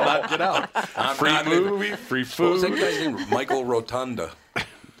and will not get out. Free movie, free food. What was that guy's name? Michael Rotunda.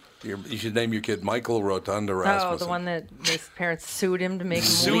 You should name your kid Michael Rotunda Rasmussen. Oh, the one that his parents sued him to make him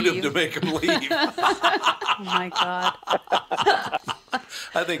Sued leave. him to make him leave. Oh, my God.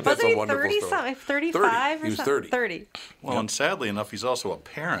 I think that's a wonderful 30 story. 35 30. He was 30. 30. Well, and sadly enough, he's also a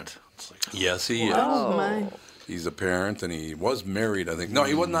parent. It's like, Yes, he is. Oh, my. He's a parent, and he was married, I think. No,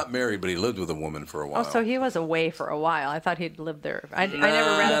 he was not married, but he lived with a woman for a while. Oh, so he was away for a while. I thought he'd lived there. I never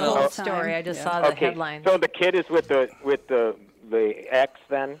read the whole story. I just saw the headlines. So the kid is with the ex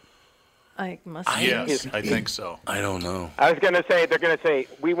then? Like Yes, I think so. I don't know. I was going to say, they're going to say,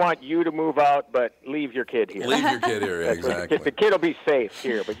 we want you to move out, but leave your kid here. Leave your kid here, exactly. The kid will be safe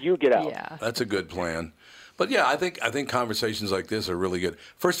here, but you get out. Yeah. That's a good plan. But yeah, I think conversations like this are really good.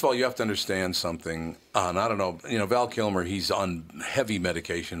 First of all, you have to understand something. And I don't know, Val Kilmer, he's on heavy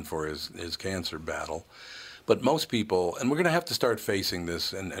medication for his cancer battle. But most people, and we're going to have to start facing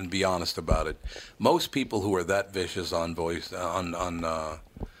this and be honest about it. Most people who are that vicious on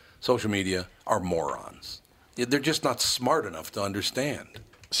social media are morons. They're just not smart enough to understand.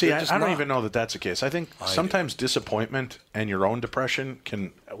 See, I don't even know that that's the case. I think sometimes disappointment and your own depression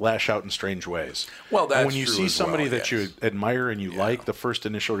can lash out in strange ways. Well, that's and when you true see as somebody well, that you admire and you like, the first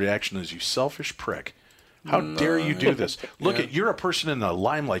initial reaction is, you selfish prick. How dare you do this? Look, you're a person in the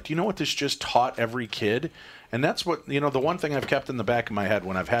limelight. Do you know what this just taught every kid? And that's what, the one thing I've kept in the back of my head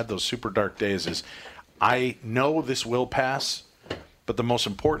when I've had those super dark days is, I know this will pass, but the most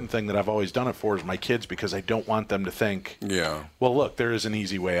important thing that I've always done it for is my kids, because I don't want them to think, well, look, there is an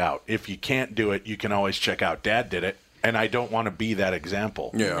easy way out. If you can't do it, you can always check out Dad did it, and I don't want to be that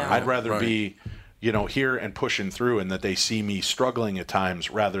example. I'd rather be, here and pushing through, and that they see me struggling at times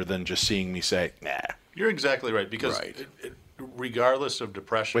rather than just seeing me say, nah. You're exactly right, because regardless of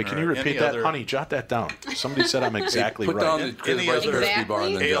depression, wait, can you repeat that, honey? Jot that down. Somebody said I'm exactly Put right. down any other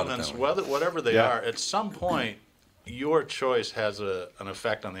ailments, whatever they are, at some point, your choice has an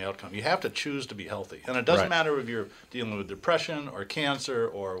effect on the outcome. You have to choose to be healthy. And it doesn't matter if you're dealing with depression or cancer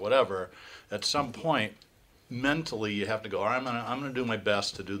or whatever. At some point, mentally, you have to go, I'm going to do my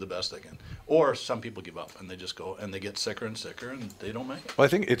best to do the best I can. Or some people give up and they just go and they get sicker and sicker and they don't make it. Well, I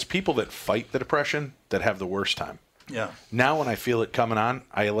think it's people that fight the depression that have the worst time. Yeah. Now when I feel it coming on,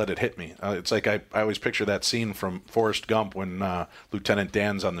 I let it hit me. It's like I always picture that scene from Forrest Gump when Lieutenant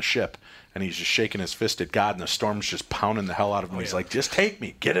Dan's on the ship and he's just shaking his fist at God and the storm's just pounding the hell out of him. He's like, just take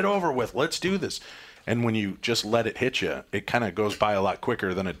me. Get it over with. Let's do this. And when you just let it hit you, it kind of goes by a lot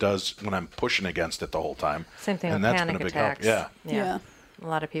quicker than it does when I'm pushing against it the whole time. Same thing and with that's panic been a big attacks. help. Yeah. A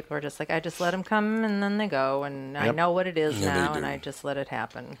lot of people are just like, I just let them come and then they go, and I know what it is now, and I just let it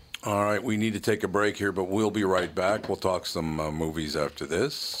happen. All right, we need to take a break here, but we'll be right back. We'll talk some movies after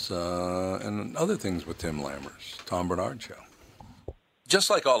this and other things with Tim Lammers. Tom Bernard Show.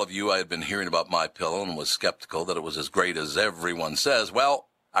 Just like all of you, I had been hearing about MyPillow and was skeptical that it was as great as everyone says. Well,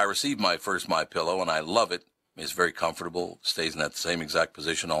 I received my first MyPillow, and I love it. It's very comfortable, stays in that same exact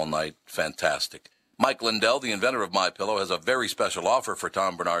position all night. Fantastic. Mike Lindell, the inventor of MyPillow, has a very special offer for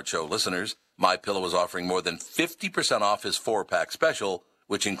Tom Bernard Show listeners. MyPillow is offering more than 50% off his 4-pack special,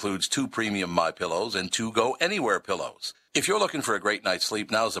 which includes 2 premium MyPillows and 2 Go Anywhere pillows. If you're looking for a great night's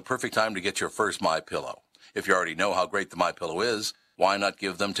sleep, now is the perfect time to get your first MyPillow. If you already know how great the MyPillow is, why not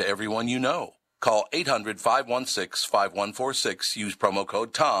give them to everyone you know? Call 800-516-5146, use promo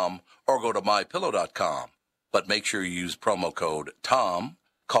code TOM, or go to MyPillow.com. But make sure you use promo code TOM.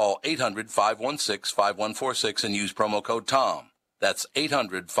 Call 800-516-5146 and use promo code TOM. That's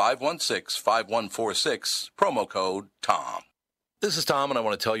 800-516-5146, promo code TOM. This is Tom, and I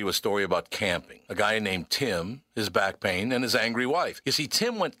want to tell you a story about camping. A guy named Tim, his back pain, and his angry wife. You see,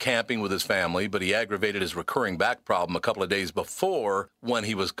 Tim went camping with his family, but he aggravated his recurring back problem a couple of days before when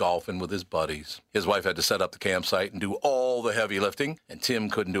he was golfing with his buddies. His wife had to set up the campsite and do all the heavy lifting, and Tim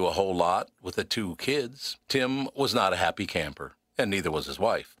couldn't do a whole lot with the 2 kids. Tim was not a happy camper. And neither was his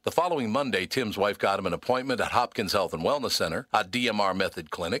wife. The following Monday, Tim's wife got him an appointment at Hopkins Health and Wellness Center, a DMR Method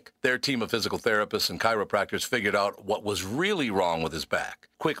clinic. Their team of physical therapists and chiropractors figured out what was really wrong with his back,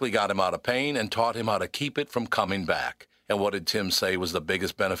 quickly got him out of pain, and taught him how to keep it from coming back. And what did Tim say was the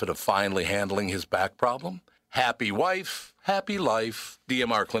biggest benefit of finally handling his back problem? Happy wife, happy life.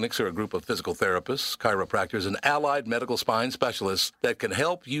 DMR clinics are a group of physical therapists, chiropractors, and allied medical spine specialists that can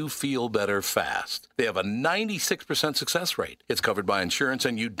help you feel better fast. They have a 96% success rate. It's covered by insurance,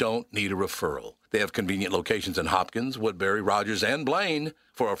 and you don't need a referral. They have convenient locations in Hopkins, Woodbury, Rogers, and Blaine.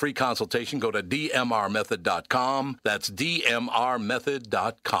 For a free consultation, go to dmrmethod.com. That's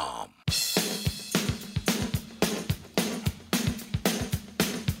dmrmethod.com.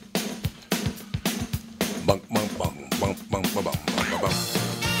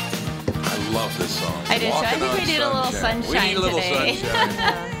 I love this song. I did too. I think we need a little sunshine We need a little today.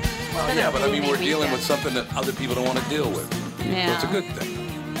 sunshine. Well, yeah, but I mean, we're dealing with something that other people don't want to deal with. Yeah. So it's a good thing.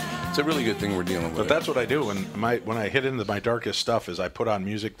 It's a really good thing we're dealing with. But that's what I do when I hit into my darkest stuff is I put on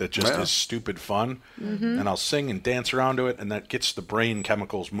music that just is stupid fun, and I'll sing and dance around to it, and that gets the brain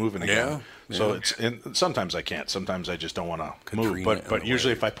chemicals moving again. Yeah. So and sometimes I can't. Sometimes I just don't want to move. But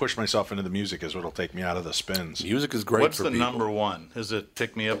usually if I push myself into the music is what'll take me out of the spins. Music is great. What's for the people. number one? Is it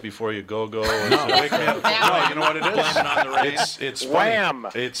 "Pick Me Up Before You Go Go"? Or No, wake me up. No, you know what it is? Blame It on the Rain? It's Wham!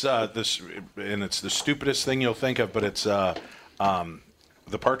 funny. It's this, and it's the stupidest thing you'll think of, but it's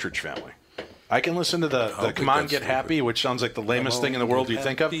the Partridge Family. I can listen to the "Come On, Get Happy," which sounds like the lamest thing in the world you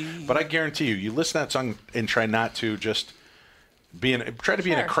think of, but I guarantee you listen to that song and try not to just try to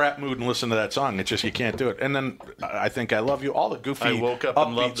be in a crap mood and listen to that song. It's just you can't do it. And then I Think I Love You, all the goofy, I Woke Up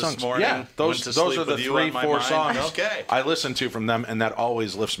and Loved songs. This Morning. Yeah, those are the 3-4 songs I listen to from them, and that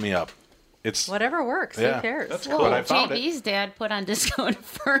always lifts me up. It's whatever works. Yeah. Who cares? That's Well, cool. But I found JB's dad put on Disco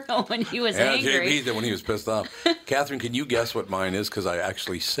Inferno when he was angry. JB did when he was pissed off. Catherine, can you guess what mine is? Because I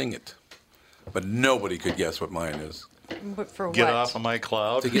actually sing it. But nobody could guess what mine is. For what? Get Off of My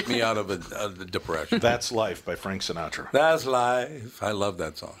Cloud. To get me out of the depression. That's Life by Frank Sinatra. That's Life. I love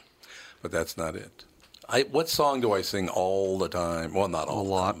that song. But that's not it. What song do I sing all the time? Well, not all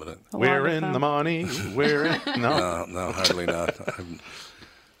the time. But We're in the money. We're in... No, hardly not.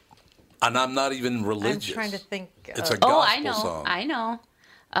 And I'm not even religious. I'm trying to think. It's a gospel I know. song. I know.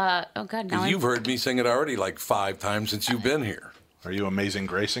 Oh, God. Now You've heard me sing it already like 5 times since you've been here. Are you Amazing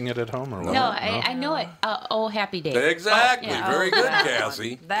Gracing it at home? Or what? No, I know it. Oh, Happy Day. Exactly. Oh, yeah. Very good, that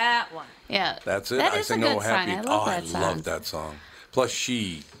Cassie. One. That one. Yeah. That's it. That I is sing a good Oh Happy. song. I love that I song. love that song. Plus,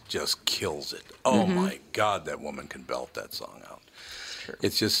 she just kills it. Oh, my God, that woman can belt that song out.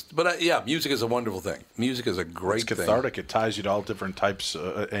 It's just, but yeah, music is a wonderful thing. Music is a great It's cathartic. It ties you to all different types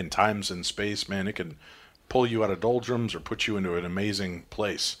and times and space. Man, it can pull you out of doldrums or put you into an amazing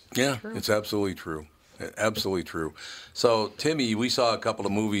place. Yeah, it's absolutely true. Absolutely true. So, Timmy, we saw a couple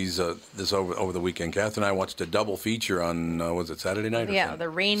of movies this over the weekend. Catherine and I watched a double feature on, was it Saturday night? Or Yeah,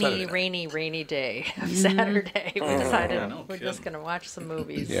 Sunday? the rainy day of Saturday. We decided we're just going to watch some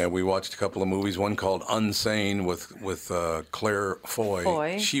movies. Yeah, we watched a couple of movies. One called Unsane with Claire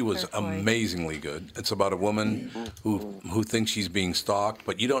Foy. She was amazingly good. It's about a woman who thinks she's being stalked,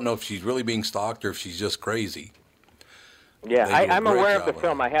 but you don't know if she's really being stalked or if she's just crazy. Yeah, They do a I'm great aware of job the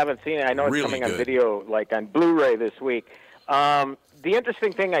film. I haven't seen it. I know it's Really coming on good. video, like on Blu-ray this week. The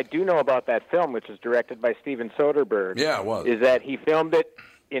interesting thing I do know about that film, which was directed by Steven Soderbergh, Yeah, it was. is that he filmed it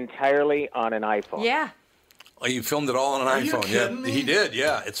entirely on an iPhone. Yeah. Oh, you filmed it all on an iPhone. Yeah, he did.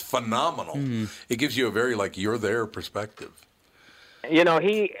 Yeah, it's phenomenal. It gives you a very you're there perspective. You know,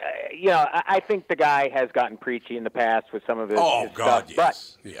 I think the guy has gotten preachy in the past with some of his, Oh his God,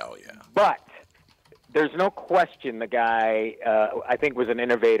 stuff, yes. but there's no question the guy, I think, was an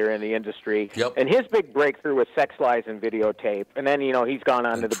innovator in the industry. Yep. And his big breakthrough was Sex, Lies, and Videotape. And then, he's gone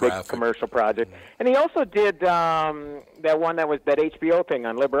on to the big commercial project. And he also did that one that HBO thing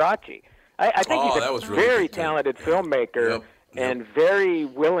on Liberace. I think he's that a was really very good, too. talented filmmaker and very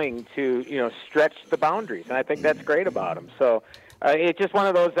willing to, stretch the boundaries. And I think that's great about him. So it's just one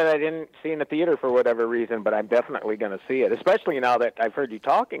of those that I didn't see in the theater for whatever reason, but I'm definitely going to see it, especially now that I've heard you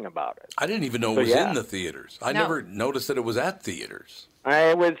talking about it. I didn't even know it was in the theaters. I never noticed that it was at theaters.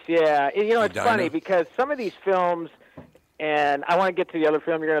 I was, yeah. It's Dinah? funny because some of these films, and I want to get to the other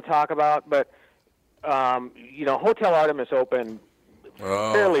film you're going to talk about, but, Hotel Artemis opened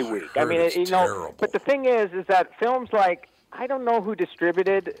fairly weak. I mean, terrible. But the thing is that films like, I don't know who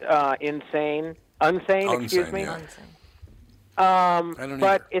distributed Unsane, excuse me. Yeah.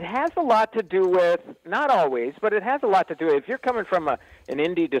 But it has a lot to do with, not always, but it has a lot to do with, if you're coming from an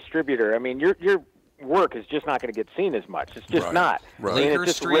indie distributor, I mean, your work is just not going to get seen as much. It's just not. Right. I mean, Bleecker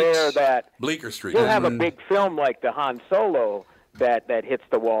it's just Street. rare that Bleecker Street. you'll have a big film like the Han Solo that hits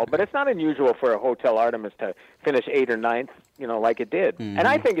the wall, but it's not unusual for a Hotel Artemis to finish 8th or 9th, like it did. And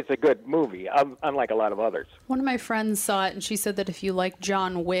I think it's a good movie, unlike a lot of others. One of my friends saw it, and she said that if you like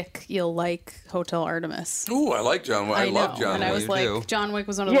John Wick, you'll like Hotel Artemis. Ooh, I like John Wick. I love John and Wick. I was like, John Wick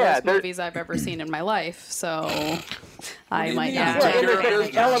was one of the worst movies I've ever seen in my life, so I might not. Yeah, there's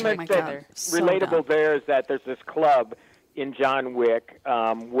an element that's relatable there is that there's this club in John Wick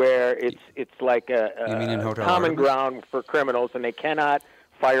where it's like a common ground for criminals, and they cannot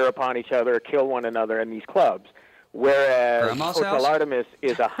fire upon each other or kill one another in these clubs. Whereas Grandma's Hotel house? Artemis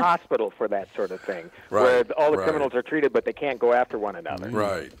is a hospital for that sort of thing, where all the criminals are treated, but they can't go after one another.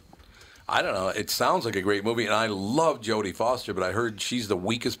 Right. I don't know. It sounds like a great movie, and I love Jodie Foster, but I heard she's the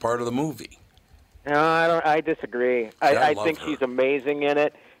weakest part of the movie. No, I disagree. I love think her. she's amazing in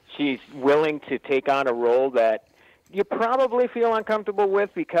it. She's willing to take on a role that you probably feel uncomfortable with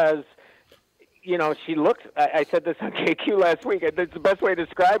because, she looks. I said this on KQ last week. The best way to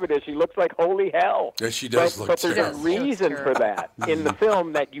describe it is she looks like holy hell. Yes, she does look But there's terrible. a reason for that in the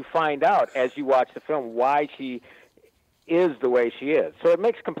film that you find out as you watch the film why she is the way she is. So it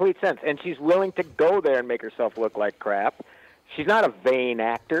makes complete sense, and she's willing to go there and make herself look like crap. She's not a vain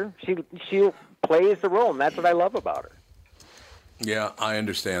actor. She plays the role, and that's what I love about her. Yeah, I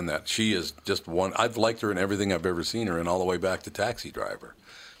understand that. She is just one. I've liked her in everything I've ever seen her in, all the way back to Taxi Driver.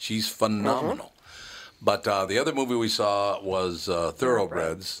 She's phenomenal. But the other movie we saw was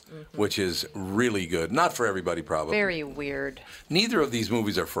Thoroughbreds, which is really good. Not for everybody, probably. Very weird. Neither of these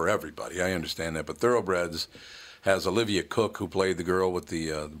movies are for everybody. I understand that. But Thoroughbreds has Olivia Cook, who played the girl with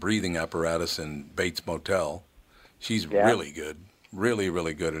the breathing apparatus in Bates Motel. She's really good. Really,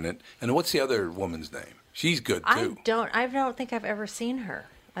 really good in it. And what's the other woman's name? She's good, too. I don't think I've ever seen her.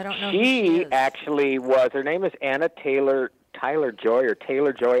 I don't know who She she is. actually was. Her name is Anna Taylor-Joy or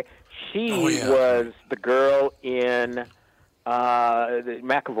Taylor-Joy. She was the girl in the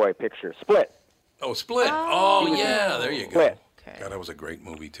McAvoy picture, Split. Oh, Split. Oh, yeah. There you go. Split. God, that was a great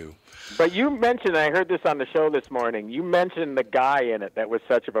movie, too. But you mentioned, I heard this on the show this morning, you mentioned the guy in it that was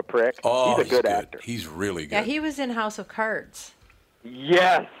such of a prick. Oh, he's a good actor. He's really good. Yeah, he was in House of Cards.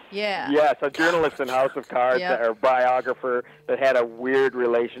 Yes. Yeah. Yes, a journalist in House of Cards, or biographer that had a weird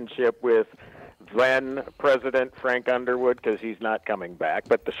relationship with then President Frank Underwood, because he's not coming back,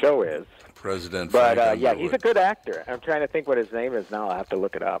 but the show is. President Frank But Underwood. he's a good actor. I'm trying to think what his name is now. I'll have to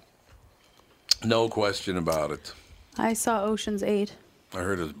look it up. No question about it. I saw Ocean's 8 I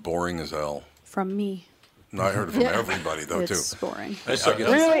heard it's boring as hell. from me. No, I heard it from everybody, though, too. It's boring.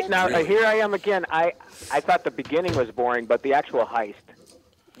 Really? Now, here I am again. I thought the beginning was boring, but the actual heist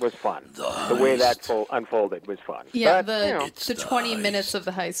was fun. The way that unfolded was fun. Yeah, But, the 20 minutes of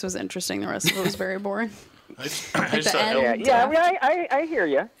the heist was interesting. The rest of it was very boring. I hear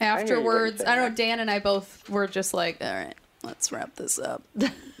you. Afterwards, I don't know, Dan and I both were just like, all right, let's wrap this up.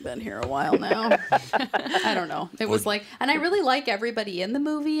 Been here a while now. I don't know. It was like, and I really like everybody in the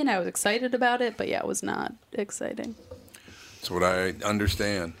movie, and I was excited about it, but yeah, it was not exciting. That's what I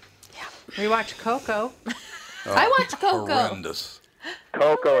understand. We watched Coco. I watched Coco. Horrendous.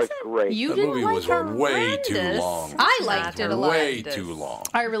 Coco is great. You That didn't movie like was Horrendous? way too long. I liked it a lot. Way too long.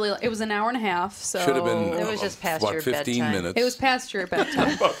 I really, it was an hour and a half, so. Should have been It was just past what, your 15 bedtime. minutes. It was past your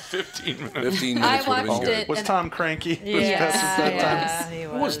bedtime. About 15 minutes. 15 I minutes would have been watched good. it. Was and- Tom cranky? Yeah, he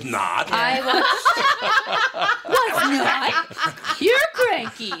was not. I watched. Was not. You're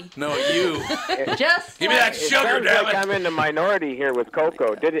cranky. No, you. Just Give me that It sugar, sounds damn like it. I'm in the minority here with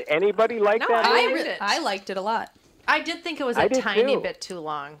Coco. Did anybody like that? movie? I liked it a lot. I did think it was I a did tiny too. bit too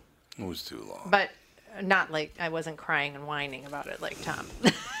long, It was too long. but not like I wasn't crying and whining about it like Tom.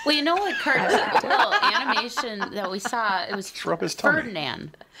 Well, you know what animation that we saw? It was Rub his tummy.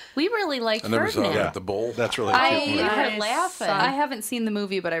 Ferdinand. We really liked I never saw Ferdinand. that. The bowl. That's really I, cute. We were I laughing. I haven't seen the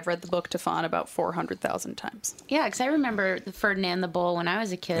movie, but I've read the book to Fawn about 400,000 times. Yeah, because I remember the Ferdinand the Bull when I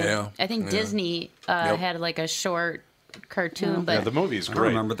was a kid. Yeah, I think yeah. Disney had like a short cartoon, but Yeah, the movie's I great.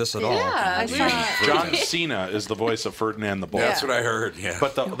 don't remember this at all. yeah, I saw. John Cena is the voice of Ferdinand the Bull. That's what I heard. Yeah.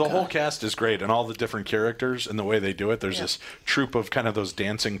 But the whole cast is great, and all the different characters and the way they do it. There's this troop of kind of those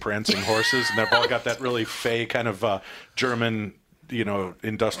dancing, prancing horses, and they've all got that really fey kind of German,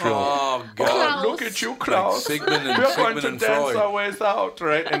 industrial. Oh God! Look at you, Klaus. Like Sigmund and, We're going Sigmund to and dance Freud. our ways out,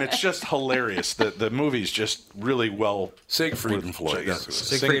 right? And it's just hilarious. The movie's just really well. Siegfried and Floyd. That's what it is.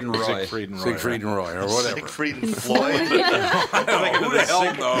 Siegfried and Roy. Siegfried and Roy. Siegfried and Roy, or whatever. Siegfried and Floyd. Who the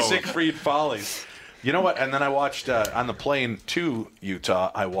hell knows? Siegfried Follies. You know what? And then I watched on the plane to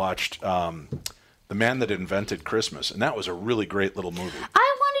Utah. I watched The Man That Invented Christmas, and that was a really great little movie.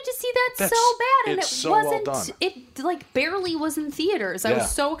 I wanted to see that That's- so bad, and it's it so well wasn't. done. It like barely was in theaters. I Yeah.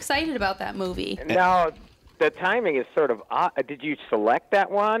 was so excited about that movie. Now, the timing is sort of odd. Did you select that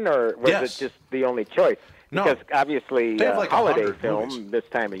one, or was Yes. it just the only choice? No. Because obviously, They have like holiday 100 film movies. this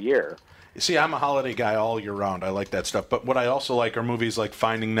time of year. You see, I'm a holiday guy all year round. I like that stuff. But what I also like are movies like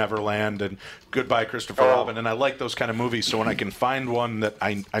Finding Neverland and Goodbye Christopher Robin. And I like those kind of movies. So when I can find one that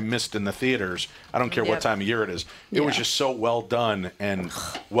I missed in the theaters, I don't care what Yep. time of year it is. It was just so well done and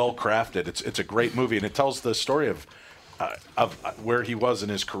well crafted. It's a great movie. And it tells the story of where he was in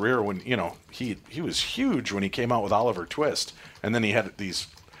his career when, he was huge when he came out with Oliver Twist. And then he had these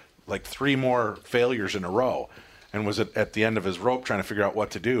like 3 more failures in a row. And was at the end of his rope trying to figure out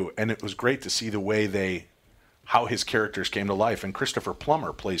what to do. And it was great to see the way how his characters came to life. And Christopher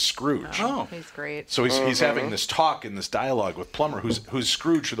Plummer plays Scrooge. Oh, he's great. So he's having this talk and this dialogue with Plummer, who's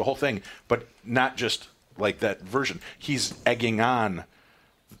Scrooge through the whole thing, but not just like that version. He's egging on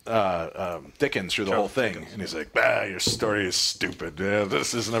Dickens through the whole thing, and he's like, your story is stupid.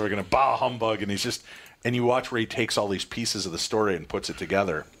 This is never going to humbug. And he's just, and you watch where he takes all these pieces of the story and puts it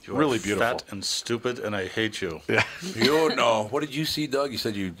together. Really beautiful. Fat and stupid, and I hate you. Yeah. You know. What did you see, Doug? You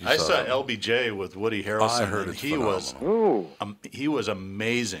said you I saw that. LBJ with Woody Harrelson. I heard and it's he was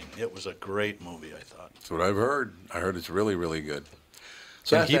amazing. It was a great movie, I thought. That's what I've heard. I heard it's really, really good.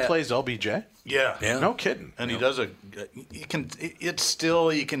 So and he plays LBJ? Yeah. No kidding. And he does you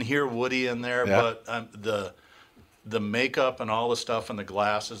can hear Woody in there, but the makeup and all the stuff and the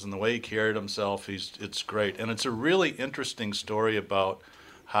glasses and the way he carried himself, it's great. And it's a really interesting story about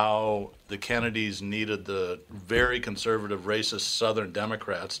how the Kennedys needed the very conservative, racist Southern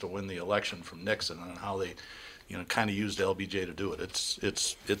Democrats to win the election from Nixon, and how they, kind of used LBJ to do it.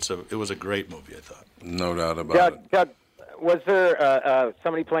 It was a great movie, I thought. No doubt about it. Doug, was there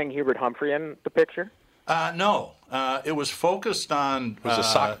somebody playing Hubert Humphrey in the picture? No. It was focused on it was a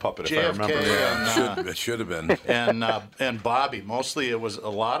sock puppet, JFK, if I remember. Yeah, it should have been. and Bobby. Mostly, a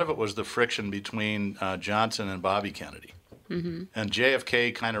lot of it was the friction between Johnson and Bobby Kennedy. Mm-hmm. And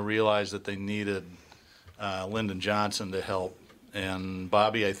JFK kind of realized that they needed Lyndon Johnson to help. And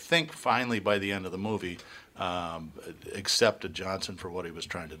Bobby, I think, finally by the end of the movie, accepted Johnson for what he was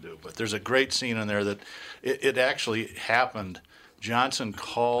trying to do. But there's a great scene in there that it actually happened. Johnson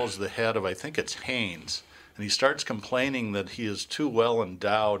calls the head of, I think it's Haynes, and he starts complaining that he is too well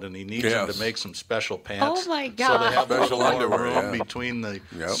endowed and he needs him to make some special pants. Oh, my God. So they have Special underwear, room between the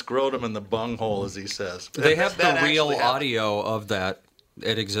scrotum and the bunghole, as he says. They have the real audio of that.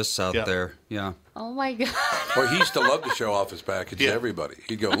 It exists out there. Yeah. Oh, my God. Or he used to love to show off his package to everybody.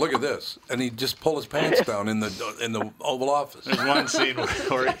 He'd go, look at this. And he'd just pull his pants down in the Oval Office. There's one scene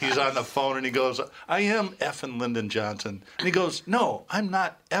where he's on the phone and he goes, I am effing Lyndon Johnson. And he goes, no, I'm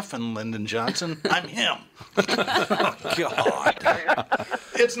not effing Lyndon Johnson. I'm him. Oh, God.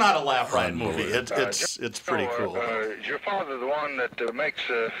 It's not a laugh riot movie. It's pretty cool. Is your father the one that makes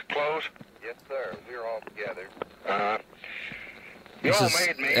clothes? Yes, sir. We're all together. This is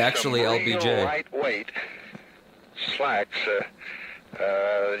actually LBJ. Lightweight slacks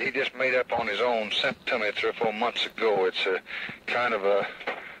that he just made up on his own, sent to me 3 or 4 months ago. It's a kind of a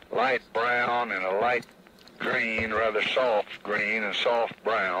light brown and a light green, rather soft green and soft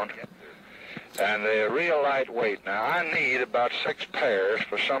brown. And they're real lightweight. Now, I need about 6 pairs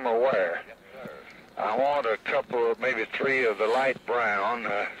for summer wear. I want a couple, maybe 3 of the light brown,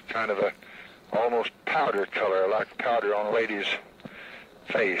 kind of a almost powder color, like powder on a lady's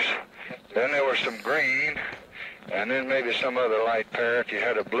face. Then there was some green, and then maybe some other light pair. If you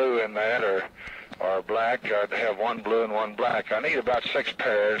had a blue in that or black, I'd have 1 blue and 1 black. I need about 6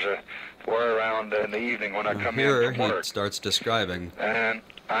 pairs to wear around in the evening when I come in from work. He starts describing. And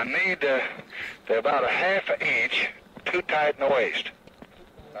I need they're about a ½ inch too tight in the waist.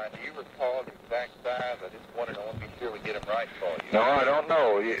 Do you recall the exact size? I just wanted to be sure we get them right for you. No, I don't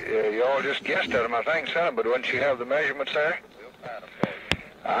know. You all just guessed at them. I think so, but wouldn't you have the measurements there? We'll find them for you.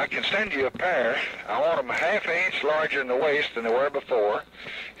 I can send you a pair. I want them a ½ inch larger in the waist than they were before,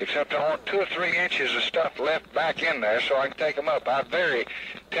 except I want 2 or 3 inches of stuff left back in there so I can take them up. I vary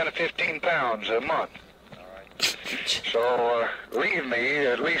 10 to 15 pounds a month. All right. So leave me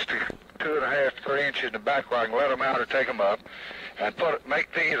at least 2.5, 3 inches in the back where I can let them out or take them up, and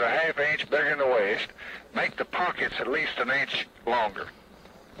make these a ½ inch bigger in the waist. Make the pockets at least 1 inch longer.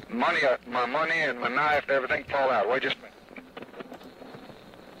 My money and my knife and everything fall out. Wait just a minute.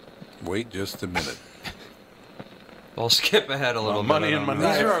 Wait just a minute. I'll skip ahead a little bit. Money and money.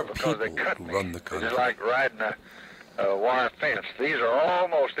 These are our because people who run the country. It's like riding a wire fence. These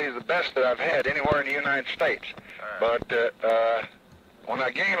are the best that I've had anywhere in the United States. But when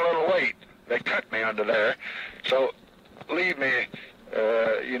I gain a little weight, they cut me under there. So leave me,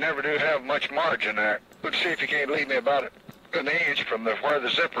 you never do have much margin there. Let's see if you can't leave me about 1 inch from where the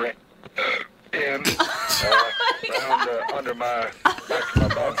zipper ends. Around under my back of my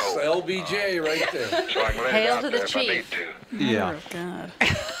bunghole. LBJ right there. So I can lay Hail it out to there the if I need chief. to. Yeah. Oh, God.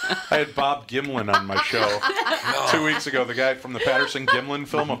 I had Bob Gimlin on my show 2 weeks ago, the guy from the Patterson-Gimlin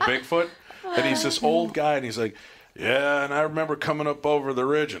film of Bigfoot. And he's this old guy, and he's like, yeah, and I remember coming up over the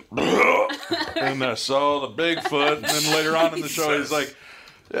ridge and saw the Bigfoot. And then later on in the show, he's like,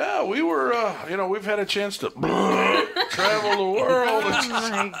 yeah, we were, we've had a chance to travel the world. Oh,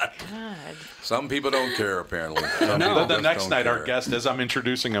 my God. Some people don't care, apparently. No. The next night, our guest, as I'm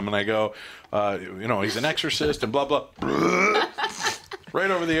introducing him, and I go, he's an exorcist and blah, blah.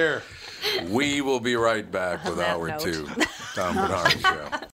 Right over the air. We will be right back with Hour 2. Tom Bernard Show.